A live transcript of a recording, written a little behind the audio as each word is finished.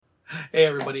Hey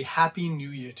everybody, Happy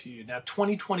New Year to you. Now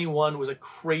 2021 was a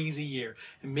crazy year,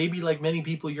 and maybe like many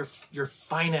people, your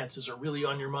finances are really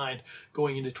on your mind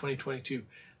going into 2022.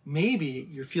 Maybe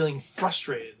you're feeling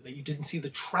frustrated that you didn't see the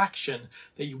traction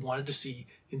that you wanted to see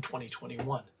in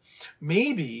 2021.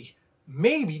 Maybe,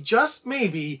 just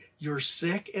maybe, you're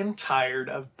sick and tired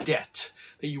of debt,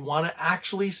 that you want to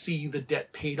actually see the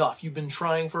debt paid off. You've been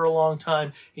trying for a long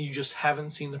time and you just haven't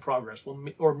seen the progress.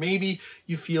 Or maybe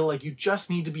you feel like you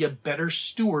just need to be a better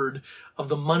steward of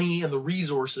the money and the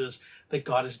resources that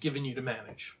God has given you to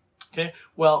manage. Okay,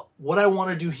 well, what I want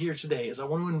to do here today is I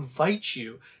want to invite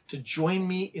you to join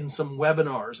me in some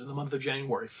webinars in the month of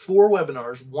January. 4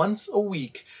 webinars once a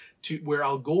week where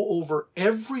I'll go over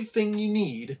everything you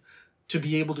need to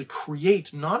be able to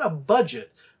create not a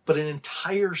budget, but an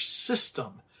entire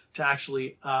system to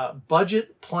actually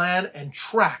budget, plan, and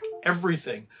track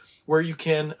everything, where you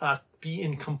can be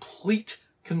in complete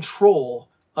control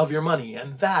of your money,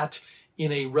 and that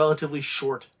in a relatively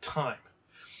short time.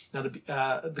 Now,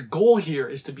 the goal here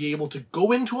is to be able to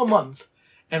go into a month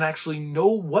and actually know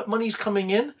what money's coming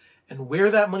in and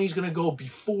where that money's going to go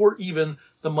before even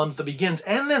the month begins,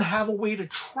 and then have a way to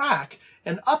track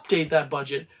and update that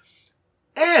budget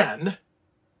and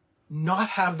not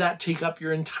have that take up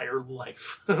your entire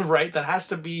life, right? That has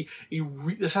to be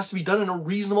this has to be done in a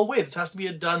reasonable way. This has to be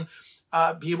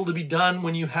be able to be done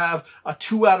when you have a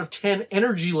 2 out of 10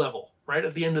 energy level, right,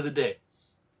 at the end of the day.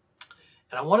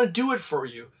 And I want to do it for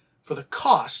you for the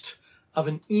cost of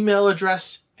an email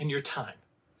address and your time.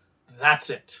 That's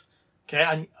it.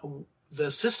 Okay.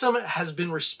 The system has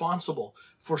been responsible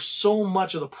for so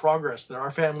much of the progress that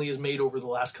our family has made over the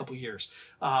last couple of years,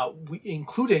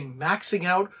 including maxing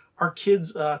out our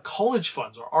kids' college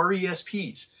funds, or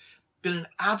RESPs. Been an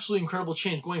absolutely incredible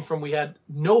change, going from we had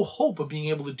no hope of being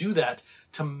able to do that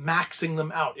to maxing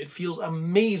them out. It feels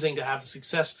amazing to have the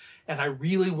success, and I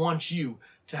really want you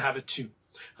to have it too.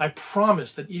 I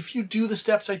promise that if you do the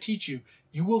steps I teach you,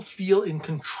 you will feel in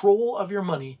control of your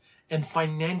money and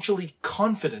financially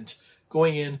confident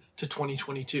going into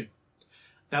 2022.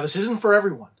 Now, this isn't for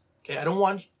everyone. Okay, I don't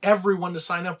want everyone to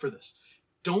sign up for this.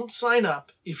 Don't sign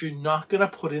up if you're not going to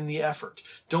put in the effort.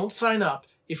 Don't sign up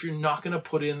if you're not going to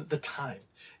put in the time.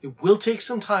 It will take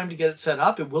some time to get it set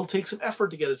up. It will take some effort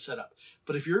to get it set up.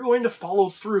 But if you're going to follow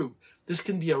through, this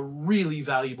can be a really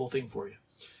valuable thing for you.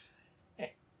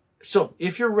 So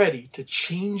if you're ready to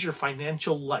change your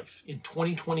financial life in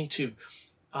 2022,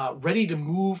 ready to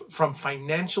move from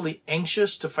financially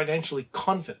anxious to financially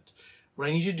confident, what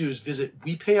I need you to do is visit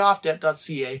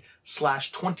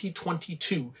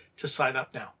wepayoffdebt.ca/2022 to sign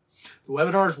up now. The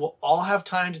webinars will all have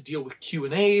time to deal with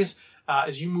Q&As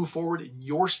as you move forward in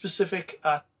your specific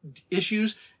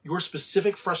issues, your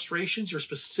specific frustrations, your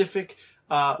specific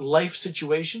life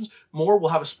situations. We'll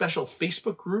have a special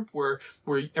Facebook group where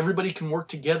everybody can work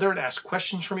together and ask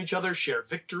questions from each other, share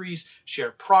victories,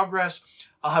 share progress.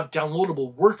 I'll have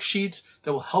downloadable worksheets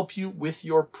that will help you with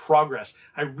your progress.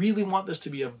 I really want this to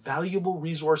be a valuable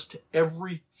resource to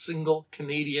every single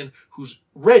Canadian who's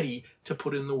ready to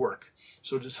put in the work.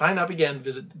 So to sign up again,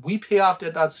 visit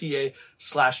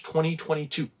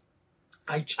wepayoffdebt.ca/2022.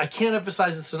 I can't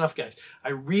emphasize this enough, guys. I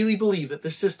really believe that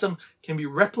this system can be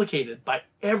replicated by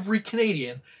every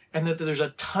Canadian, and that there's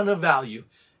a ton of value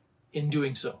in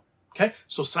doing so. Okay,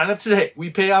 so sign up today.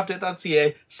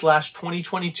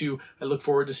 wepayoffdebt.ca/2022. I look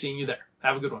forward to seeing you there.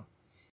 Have a good one.